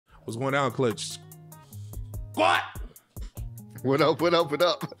What's going down, Clutch? What? What up, what up, what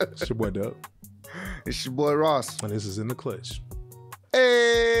up? It's your boy Dub. It's your boy Ross. And this is In The Clutch.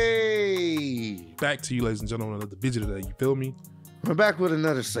 Hey! Back to you, ladies and gentlemen, another video today. You feel me? We're back with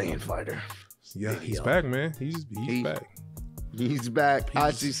another Saiyanfighter. Yeah, he's back, man. He's back. He's back.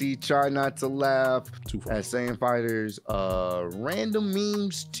 ICC, try not to laugh at Saiyanfighterz. Random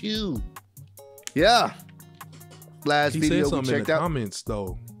memes too. Yeah. Last video said something we in checked the out. comments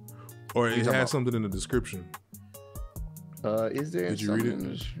though, or it had something in the description. Is there? Did you read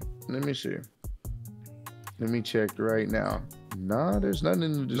it? Let me see. Let me check right now. Nah, there's nothing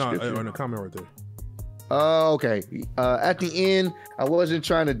in the description. No, in the comment right there. Okay. At the end, I wasn't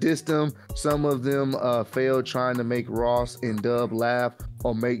trying to diss them. Some of them failed trying to make Ross and Dub laugh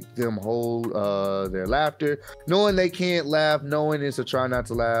or make them hold their laughter. Knowing they can't laugh, knowing it's a try not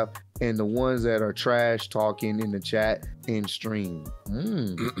to laugh, and the ones that are trash talking in the chat and stream.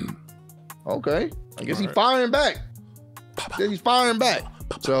 Okay. I guess he's firing back. He's firing back.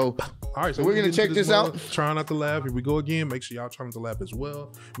 So, all right, so we're gonna check this out. Try not to laugh. Here we go again. Make sure y'all try not to laugh as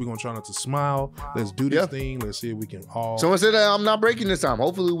well. We're gonna try not to smile. Let's do this thing. Let's see if we can all. Someone said that I'm not breaking this time.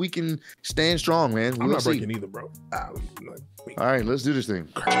 Hopefully we can stand strong, man. I'm not breaking either, bro. All right, let's do this thing.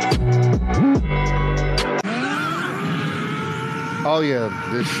 Oh yeah,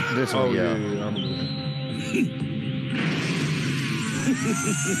 this one, yeah.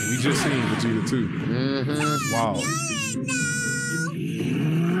 We just seen Vegeta too. Wow.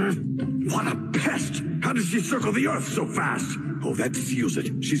 What a pest! How does she circle the Earth so fast? Oh, that seals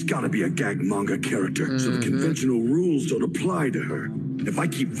it. She's got to be a gag manga character, so the conventional rules don't apply to her. If I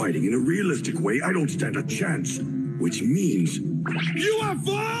keep fighting in a realistic way, I don't stand a chance. Which means...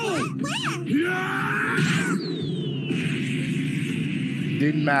 UFO! Where? Yeah!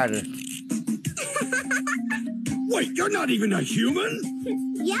 Didn't matter. Wait, you're not even a human?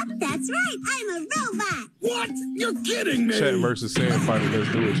 Yep, that's right. I'm a robot. What? You're kidding me! Chat versus Saiyanfighter. Let's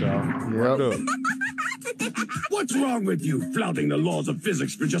do it, y'all. Yep. What's wrong with you, flouting the laws of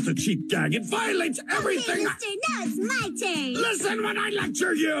physics for just a cheap gag? It violates everything! Okay, mister, now it's my turn. Listen when I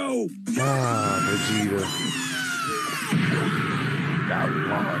lecture you! Ah, Vegeta. Got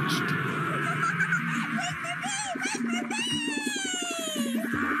launched.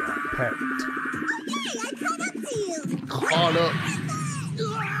 Packed. Okay, I caught up to you. Caught up.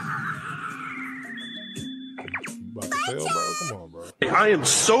 About to fail, bro. Come on, bro. I am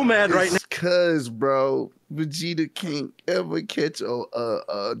so mad right now. Cause, bro, Vegeta can't ever catch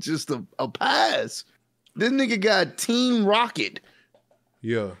just a pass. This nigga got Team Rocket.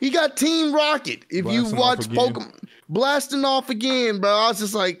 Yeah. He got Team Rocket. If you watch Pokemon, blasting off again, bro. I was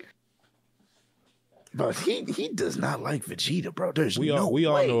just like, bro, he does not like Vegeta, bro. There's we no all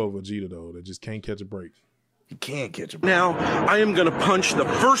way. know of Vegeta though that just can't catch a break. He can't catch a break. Now, I am gonna punch the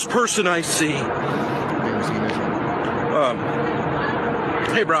first person I see. Never seen this one.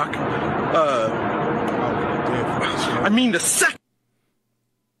 Hey, Brock. I mean the second.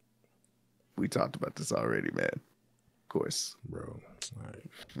 We talked about this already, man. Of course, bro. All right.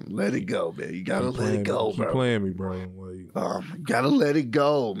 Let it go, man. You gotta let it go, bro. Keep playing me, bro. Like, you gotta let it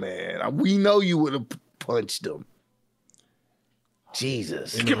go, man. We know you would have punched him.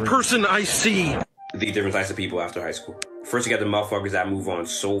 Jesus. Second person I see. The different types of people after high school. First, you got the motherfuckers that move on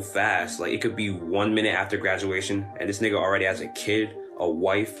so fast. Like, it could be 1 minute after graduation, and this nigga already has a kid, a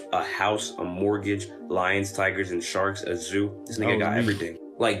wife, a house, a mortgage, lions, tigers, and sharks, a zoo. This nigga got everything.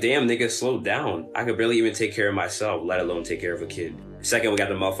 Like, damn, nigga, slow down. I could barely even take care of myself, let alone take care of a kid. Second, we got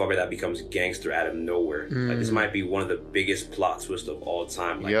the motherfucker that becomes gangster out of nowhere. Like, this might be one of the biggest plot twists of all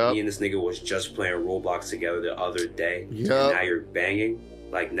time. Like, me and this nigga was just playing Roblox together the other day, and now you're banging.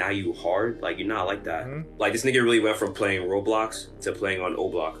 Like, now you hard. Like, you're not like that. Like, this nigga really went from playing Roblox to playing on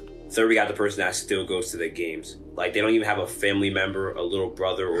O-Block. Third, we got the person that still goes to the games. Like, they don't even have a family member, a little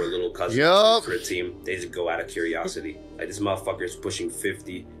brother, or a little cousin for a team. They just go out of curiosity. Like, this motherfucker is pushing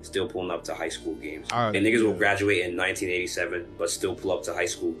 50, still pulling up to high school games. And niggas will graduate in 1987, but still pull up to high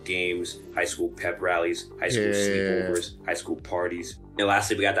school games, high school pep rallies, high school sleepovers, high school parties. And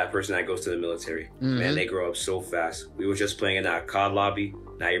lastly, we got that person that goes to the military. Man, they grow up so fast. We were just playing in that COD lobby.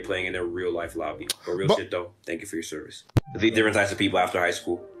 Now you're playing in a real life lobby. But real shit though, thank you for your service. The different types of people after high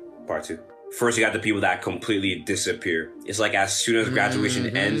school, part 2. First, you got the people that completely disappear. It's like as soon as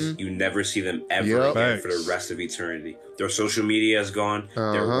graduation ends, you never see them ever again for the rest of eternity. Their social media is gone.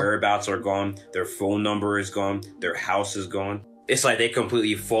 Their whereabouts are gone. Their phone number is gone. Their house is gone. It's like they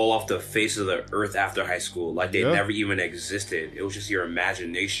completely fall off the face of the earth after high school. Like they never even existed. It was just your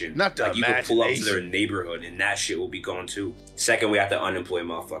imagination. Not the like you could pull up to their imagination. neighborhood and that shit will be gone too. Second, we have the unemployed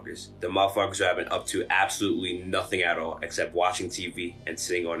motherfuckers. The motherfuckers who have been up to absolutely nothing at all except watching TV and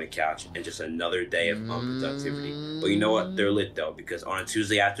sitting on the couch and just another day of unproductivity. But you know what? They're lit though, because on a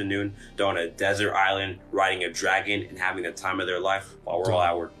Tuesday afternoon, they're on a desert island riding a dragon and having the time of their life while we're all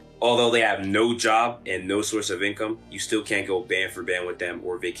at work. Although they have no job and no source of income, you still can't go band for band with them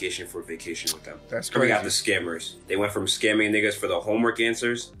or vacation for vacation with them. That's Then we crazy. got the scammers. They went from scamming niggas for the homework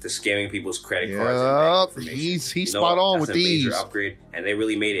answers to scamming people's credit cards and bank information. He's You know spot what? on That's with a major these. upgrade, and they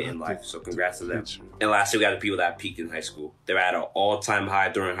really made it in life. So congrats to them. And lastly, we got the people that peaked in high school. They're at an all-time high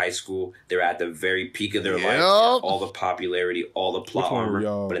during high school. They're at the very peak of their life. All the popularity, all the plot armor.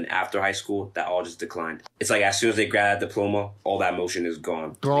 But then after higght school, that all just declined. It's like as soon as they grab that diploma, all that motion is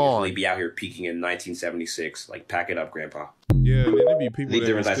gone. They can really be out here peaking in 1976. Like, pack it up, grandpa. Yeah, and then there be people The that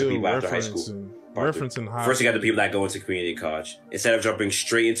different are types of still people after high school. referencing high First, you got the school. people that go into community college. Instead of jumping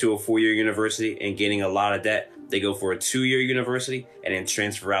straight into a 4-year university and gaining a lot of debt, they go for a 2-year university and then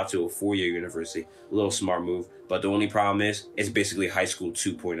transfer out to a 4-year university. A little smart move. But the only problem is, it's basically high school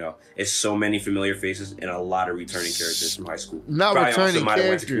 2.0. It's so many familiar faces and a lot of returning characters from high school. Not Probably returning also might have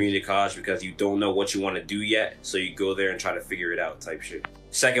went to characters. community college because you don't know what you want to do yet, so you go there and try to figure it out type shit.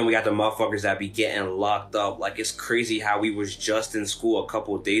 Second, we got the motherfuckers that be getting locked up. Like, it's crazy how we was just in school a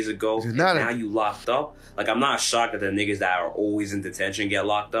couple of days ago, and now you locked up. Like, I'm not shocked that the niggas that are always in detention get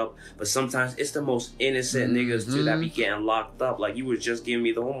locked up, but sometimes it's the most innocent niggas, too, that be getting locked up. Like, you was just giving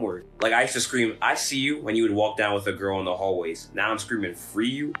me the homework. Like, I used to scream, I see you, when you would walk down with a girl in the hallways. Now I'm screaming, free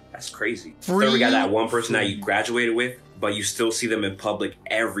you? That's crazy. Third, we got that one person that you graduated with, but you still see them in public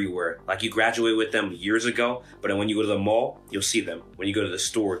everywhere. Like, you graduated with them years ago, but then when you go to the mall, you'll see them. When you go to the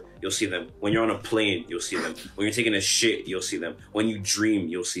store, you'll see them. When you're on a plane, you'll see them. When you're taking a shit, you'll see them. When you dream,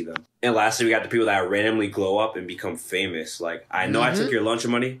 you'll see them. And lastly, we got the people that randomly glow up and become famous. Like, I know I took your lunch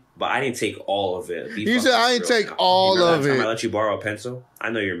money, but I didn't take all of it. You said I didn't take all Remember of that time it. I let you borrow a pencil? I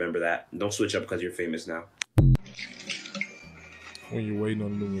know you remember that. Don't switch up because you're famous now. When you're waiting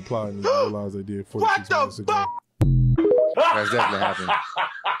on them to reply and you realize they did 46 minutes ago. That's definitely happened.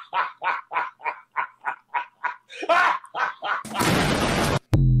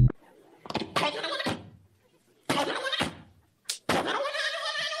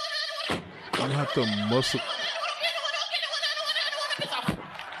 You have to muscle.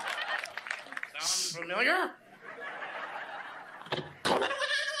 Sounds familiar?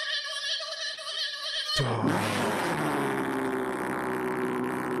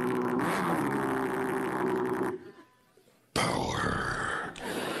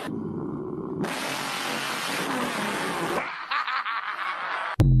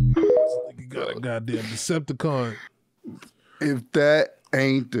 You got a goddamn Decepticon. If that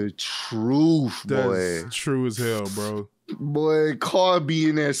ain't the truth, boy. That's true as hell, bro. Boy, car be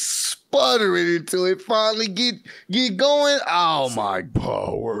in there sputtering until it finally get going. Oh my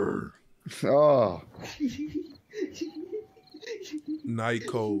Power. Oh. Night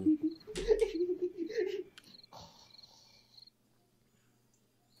Cold.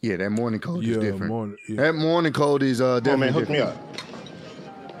 Yeah, that morning code is different. Yeah. That morning code is definitely man, hook me different. up.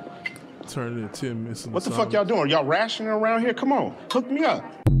 Turn it into 10 minutes. What the fuck y'all doing? Y'all rationing around here? Come on, hook me up.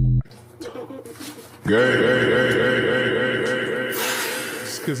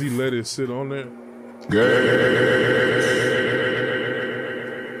 Just because he let it sit on there.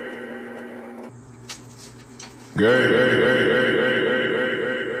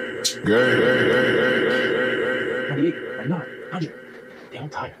 I'm not. 100. Damn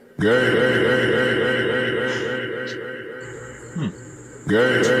tired.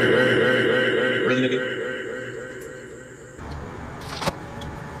 Really, nigga?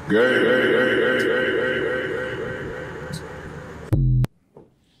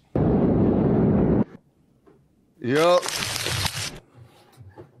 Yup.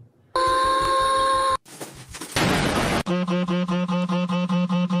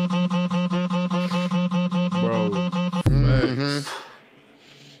 Bro.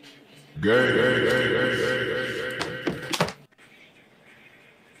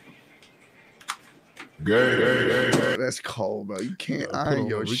 That's cold, bro. You can't Gotta put iron on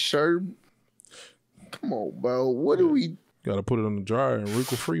your a re- shirt. Come on, bro. What do we? Gotta put it on the dryer in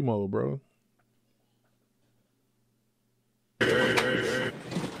wrinkle free mode, bro.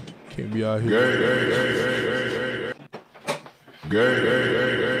 Can't be out here.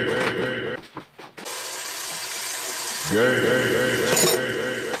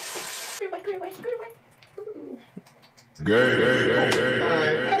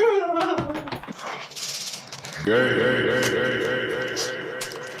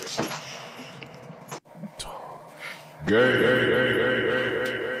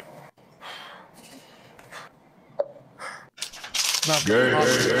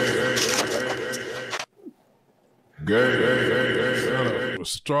 A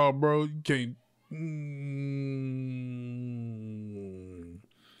straw, bro. You can't.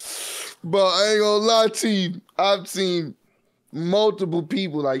 Bro, I ain't gonna lie to you. I've seen multiple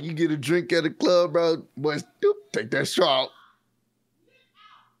people, like, you get a drink at a club, bro, but take that straw out.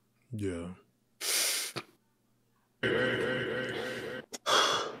 Yeah.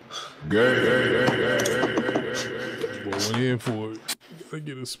 Boy, went in for it. I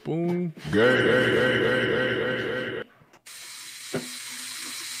get a spoon.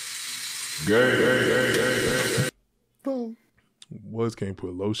 Bro, Boys can't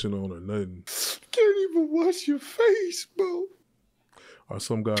put lotion on or nothing. can't even wash your face, bro. Or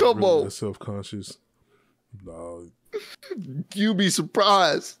some guy Come really on. self-conscious. No. You be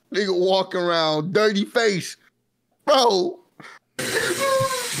surprised. Nigga walking around dirty face. Bro.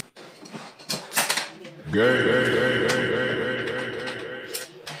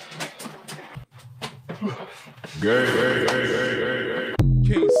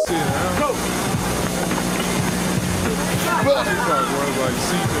 Can't sit down. Bro. It's like,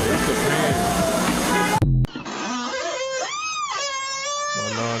 see, it's the pan. My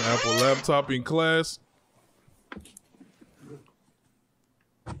non-Apple laptop in class.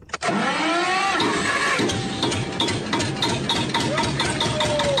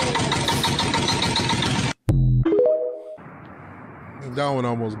 That one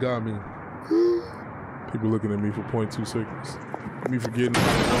almost got me. People looking at me for 0.2 seconds. Me forgetting.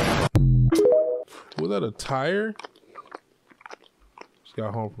 Was that a tire? Just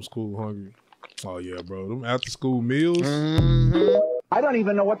got home from school hungry. Oh yeah, bro. Them after school meals. I don't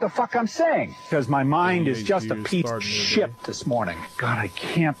even know what the fuck I'm saying because my mind is just a piece of shit this morning. God, I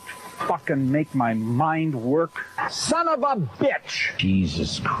can't fucking make my mind work. Son of a bitch.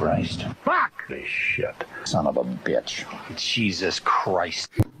 Jesus Christ. Fuck this shit. Son of a bitch. Jesus Christ.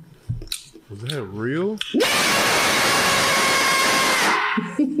 Was that real?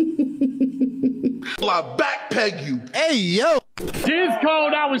 I backpeg you. Hey, yo. Jizz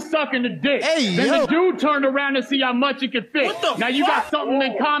cold, I was sucking the dick. Hey, then yo. the dude turned around to see how much he could fit. Now you got something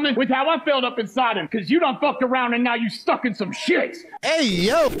in common with how I felt up inside him, because you done fucked around and now you stuck in some shit. Hey,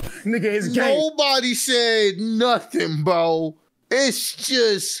 yo. Nigga is gay. Nobody said nothing, bro. It's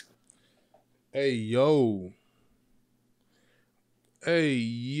just. Hey, yo. Hey,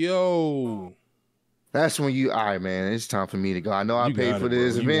 yo. That's when you, all right, man, it's time for me to go. I know I You paid got for it, bro.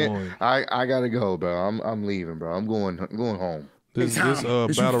 this You event. won. I gotta go, bro. I'm leaving, bro. I'm going home. This Is battle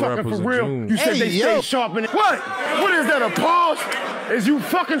you fucking rappers for in real? June. You said Hey, they yo. stay sharp in it. What? What is that, a pause? Is you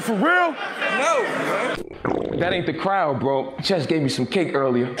fucking for real? That ain't the crowd, bro. Chess gave me some cake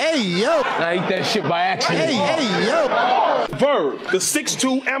earlier. Hey, yo. I ate that shit by accident. Hey, yo. Verb, the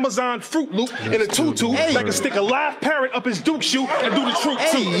 6'2" Amazon Fruit Loop in a tutu that can stick a live parrot up his Duke shoe and do the truth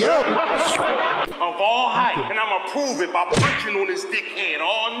too. Hey, yo. Of all height, and I'ma prove it by punching on his dick head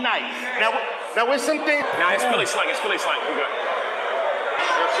all night. Now where's something? Nah, it's Philly slang. It's Philly slang. We good.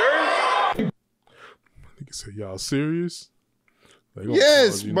 Nigga said, y'all serious? They gonna Yes,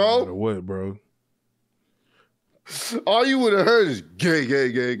 pause you bro. No matter what, bro? All you would have heard is gay.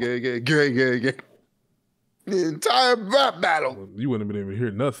 The entire rap battle. You wouldn't have been able to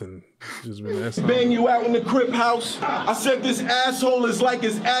hear nothing. Just been that Bang you out in the crib house. I said this asshole is like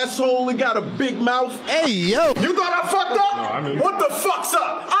his asshole. It got a big mouth. Hey, yo. You thought I fucked up? No, I mean- What the fuck's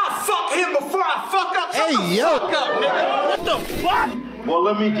up? I fuck him before I fuck up. Shut Hey, the yo. fuck up, nigga. What the fuck? Well,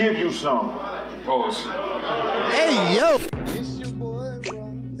 let me give you some. Pause. Hey, yo.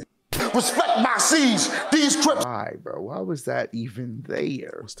 Respect my seeds. These crips. Why, bro? Why was that even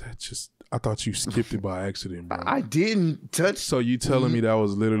there? Was that just? I thought you skipped it by accident, bro. I didn't touch. So you telling me that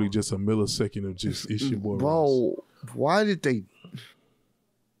was literally just a millisecond of just it's your boy Ross? Bro, why did they?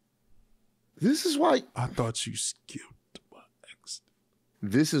 This is why. I thought you skipped by accident.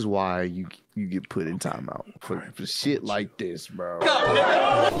 This is why you get put in timeout for shit like this, bro.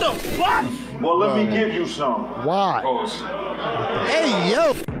 What the fuck? Well, let me give you some. Why? Pause. Hey,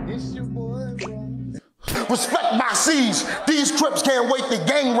 yo. Respect my seeds. These crips can't wait to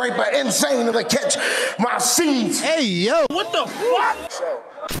gang rape an insane to catch my seeds. Hey, yo. What the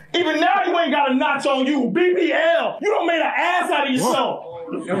fuck? Even now you ain't got a notch on you. BBL. You done made an ass out of yourself.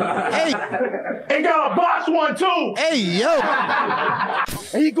 Hey. Ain't got a box one too. Hey, yo.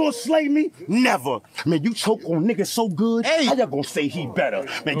 And he gonna slay me? Never. Man, you choke on niggas so good, Hey. how you gonna say he better?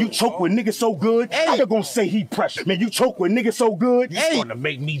 Man, you choke with niggas so good, how Hey. you gonna say he pressure? Man, you choke with niggas so good, Hey. it's gonna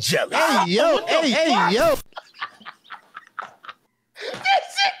make me jealous. Hey, yo. Hey, yo. This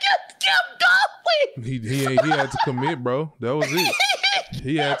shit kept going. He had to commit, bro. That was it.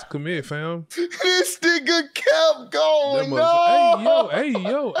 He had to commit, fam. This nigga kept going. No. Hey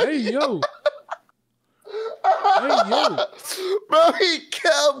yo. Bro, he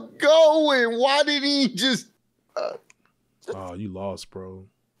kept going. Why did he just... Oh, you lost, bro.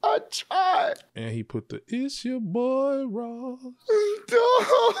 I tried. And he put the "It's your boy Ross"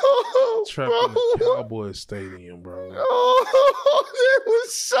 No, trapped in the Cowboys Stadium, bro. Oh, that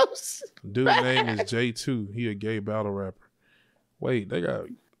was so Dude's name is J2. He a gay battle rapper. Wait, they got...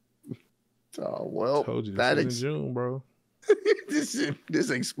 Oh, well, told you that this is in June, bro. this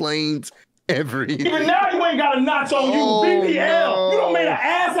explains everything. Even now you ain't got a notch on you, BBL. No. You done made an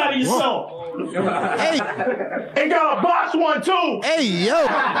ass out of yourself. Hey, and got a box one too. Hey, yo.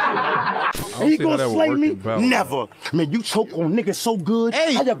 He gonna slay me? Never. Man, you choke on niggas so good, how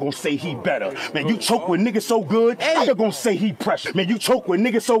you gonna say he better? Man, you choke with niggas so good, how you gonna say he precious? Man, you choke with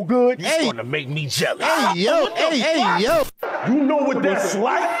niggas so good, you gonna make me jealous. Hey, yo. Hey, yo. You know what that's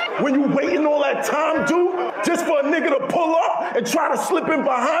like when you waiting all that time, dude, just for a nigga to pull up and try to slip in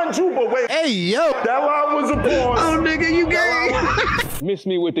behind you, but wait. Hey, yo. That line was a pause. Oh, nigga, you gay. Miss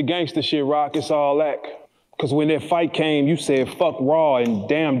me with the gangster shit, Rock. It's all that. Cause when that fight came, you said fuck Raw, and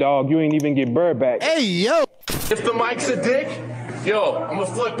damn dog, you ain't even get Bird back. Hey, yo. If the mic's a dick, yo, I'ma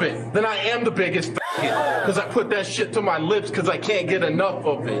flip it. Then I am the biggest faggot. Cause I put that shit to my lips cause I can't get enough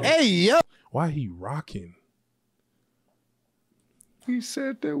of it. Hey, yo. Why he rocking? He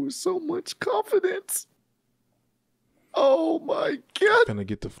said there was so much confidence. Oh my God. Gonna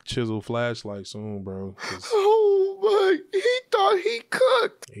get the chisel flashlight soon, bro. Oh my, he thought he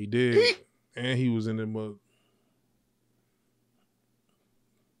cooked. He did. And he was in the mug.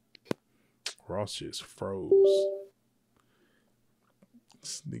 Ross just froze.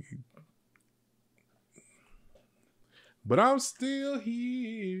 This nigga. But I'm still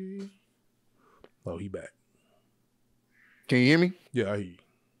here. Oh, he back. Can you hear me? Yeah, I hear you.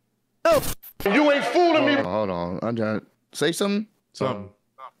 Oh. You ain't fooling me. Hold on. I'm trying to say something. Something.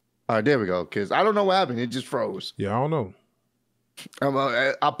 All right, there we go. Because I don't know what happened. It just froze. Yeah, I don't know.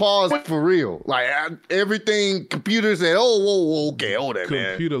 I paused for real. Like everything, computer said, "Oh, whoa, okay, hold that,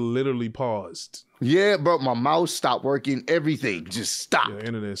 man." Computer literally paused. Yeah, bro, my mouse stopped working. Everything just stopped. The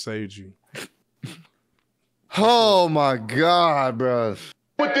internet saved you. Oh my God, bro.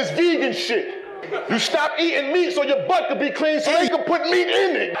 With this vegan shit, you stop eating meat so your butt could be clean, so they can put meat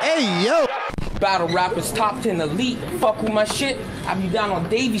in it. Hey, yo. Battle rappers top 10 elite. Fuck with my shit, I be down on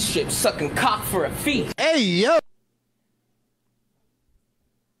Davy's ship, sucking cock for a fee. Hey, yo.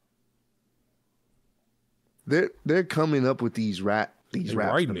 They're coming up with these raps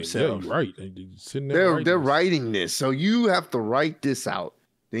themselves. Yeah, you're right. They're writing this. So you have to write this out.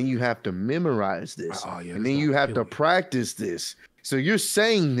 Then you have to memorize this. And then you have to practice this. So you're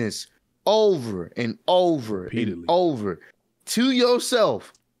saying this over and over and over to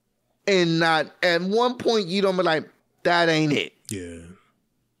yourself. And not at one point you don't be like, that ain't it. Yeah.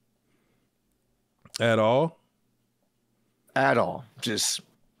 At all? At all. Just...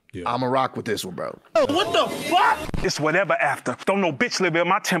 Yeah. I'ma rock with this one, bro. What the fuck? It's whatever after. Don't no bitch live in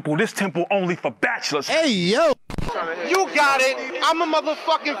my temple. This temple only for bachelors. Hey, yo. You got it. I'm a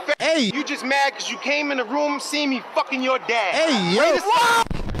motherfucking Hey. You just mad because you came in the room, see me fucking your dad. Hey, yo.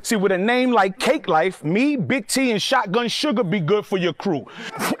 See, with a name like Cake Life, me, Big T, and Shotgun Sugar be good for your crew.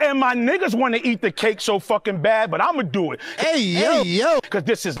 And my niggas want to eat the cake so fucking bad, but I'ma do it. Hey, yo. Because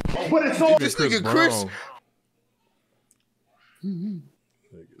this is... But it's all... This nigga Chris...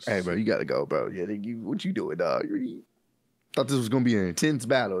 Hey, bro, you gotta go, bro. Yeah, what you doing, dog? Thought this was gonna be an intense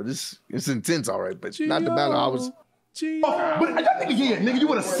battle. It's intense, all right, but not the battle I was. But that nigga here, nigga, you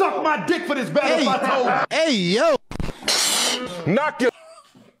would have sucked my dick for this battle if I told you. Hey, yo. Knock your...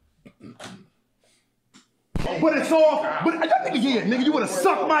 But it's all... But that nigga here, nigga, you would have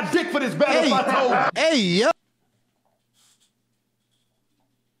sucked my dick for this battle if I told you. Hey, yo.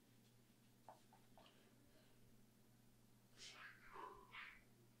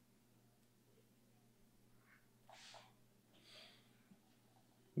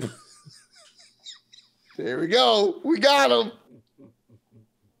 There we go. We got him.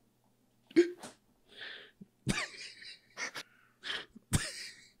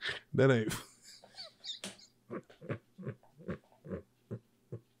 That ain't.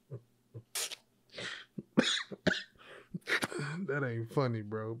 That ain't funny,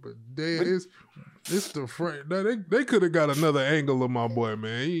 bro. But it's the front. They could have got another angle of my boy,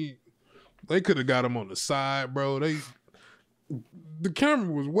 man. They could have got him on the side, bro. The camera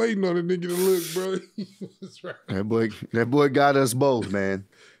was waiting on the nigga to look, bro. Right. That boy got us both, man.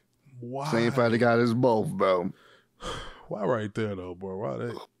 Why? Saiyanfighterz got us both, bro. Why right there though, bro? Why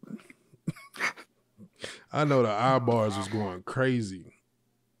that? I know the eyebars was going crazy.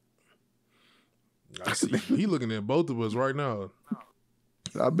 I see he looking at both of us right now.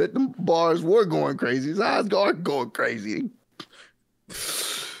 I bet them bars were going crazy. His eyes are going crazy.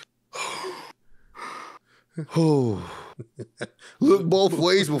 Oh, look both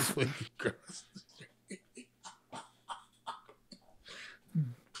ways before you cross.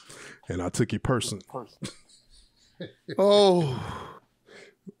 And I took it personal. Oh,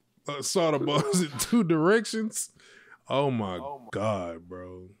 I saw the balls in two directions. Oh my God,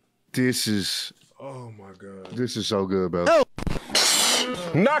 bro. This is. Oh my God. This is so good, bro. Oh.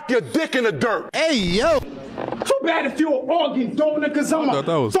 Knock your dick in the dirt. Hey, yo. Too bad if you're an organ donor, cause I'm a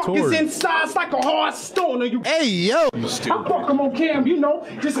fuckers inside. It's like a hard stoner. You. Hey, yo. I fuck him on cam, you know,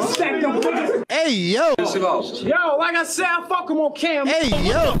 just to stack them figures. Hey, yo. Yo, like I said, I fuck him on cam. Hey,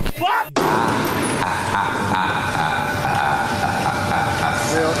 yo. What?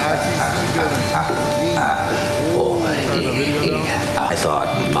 I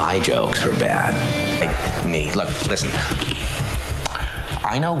thought my jokes were bad. Me, look, listen.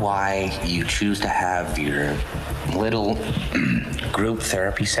 I know why you choose to have your little group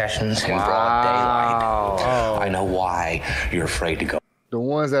therapy sessions in broad daylight. I know why you're afraid to go. The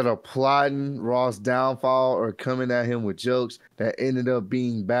ones that are plotting Ross' downfall or coming at him with jokes that ended up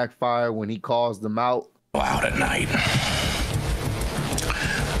being backfired when he calls them out. Out at night.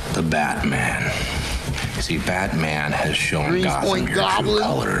 The Batman. See, Batman has shown Gotham your true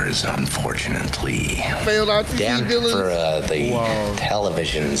colors, unfortunately. Failed RTC Damn villains. for the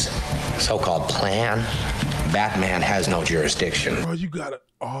television's so-called plan, Batman has no jurisdiction. Bro, you got it.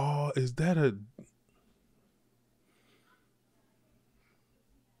 Oh, is that a...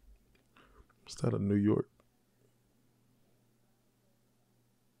 Is that a New York?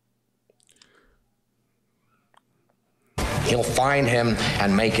 He'll find him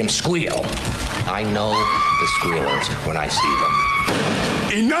and make him squeal. I know the squealers when I see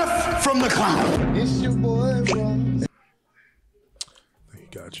them. Enough from the clown. It's your boy, bro. He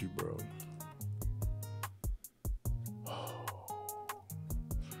got you, bro.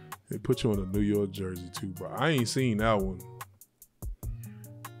 They put you on a New York jersey too, bro. I ain't seen that one.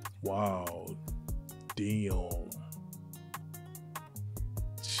 Wow. Damn.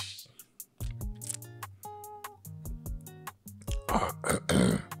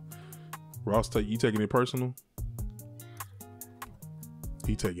 Ross, you taking it personal?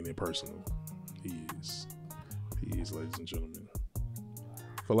 He taking it personal. He is. He is, ladies and gentlemen.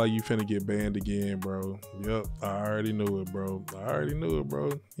 Feel like you finna get banned again, bro. Yep, I already knew it, bro.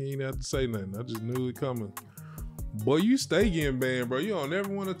 He ain't have to say nothing. I just knew it coming. Boy, you stay getting banned, bro. You don't ever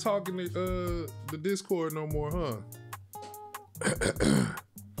want to talk in the Discord no more, huh?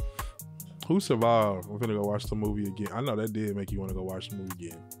 Who survived? I'm finna go watch the movie again. I know that did make you want to go watch the movie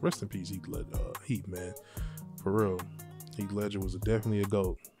again. Rest in peace, Heath, man. For real. Heath Ledger was definitely a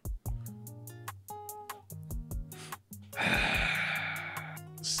GOAT.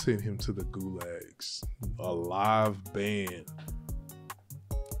 Send him to the gulags. A live ban.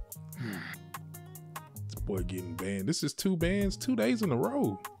 This boy getting banned. This is 2 bans 2 days in a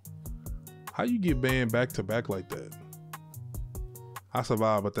row. How you get banned back to back like that? I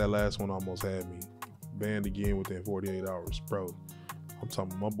survived, but that last one almost had me. Banned again within 48 hours. Bro, I'm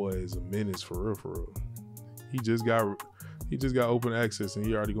talking my boy is a menace for real, for real. He just got open access and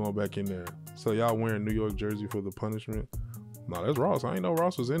he already going back in there. So y'all wearing New York jersey for the punishment? No, that's Ross. I ain't know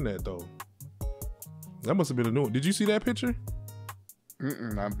Ross was in that though. That must have been a new one. Did you see that picture?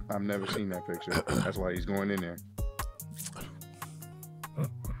 I've never seen that picture. That's why he's going in there.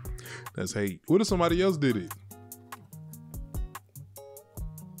 That's hate. What if somebody else did it?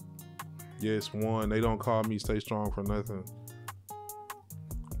 Yes, one. They don't call me Stay Strong for nothing.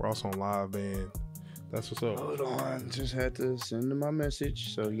 Ross on live band. That's what's up. Hold on. Just had to send him my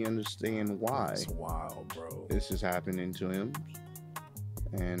message so he understand why. That's wild, bro. This is happening to him.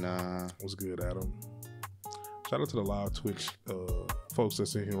 And what's good, Adam? Shout out to the live Twitch folks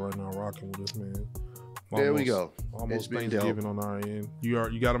that's in here right now rocking with us, man. There we go. Almost Thanksgiving on our end.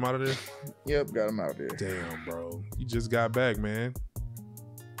 You got him out of there? Yep, got him out of there. Damn, bro. You just got back, man.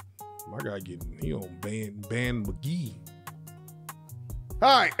 My guy he on Ban McGee.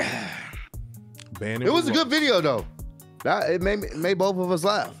 All right. It was a good video though. It made both of us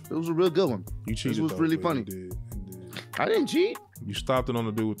laugh. It was a real good one. You cheated. This was really funny. You did. I didn't cheat. You stopped it on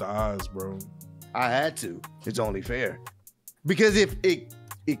the dude with the eyes, bro. I had to. It's only fair. Because if it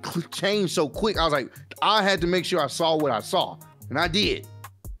changed so quick, I was like, I had to make sure I saw what I saw. And I did.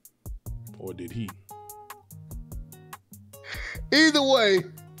 Or did he? Either way.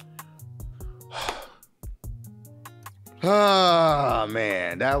 Ah,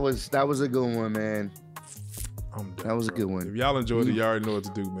 man, that was a good one, man. I'm done. That was a good one. If y'all enjoyed it, you already know what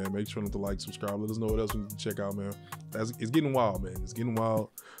to do, man. Make sure to like, subscribe. Let us know what else we need to check out, man. It's getting wild, man. It's getting wild.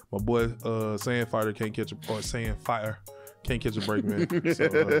 My boy Saiyanfighter can't catch a break, man.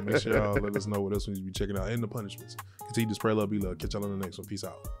 So make sure y'all let us know what else we need to be checking out and the punishments. Continue to spread love, be love. Catch y'all on the next one. Peace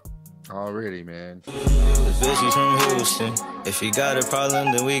out. Already, man. The bitch is from Houston. If you got a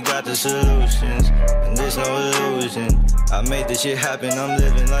problem, then we got the solutions. And there's no illusion. I made this shit happen, I'm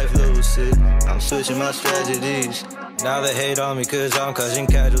living life lucid. I'm switching my strategies. Now they hate on me cause I'm causing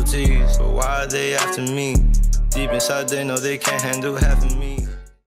casualties. But why are they after me? Deep inside they know they can't handle half of me.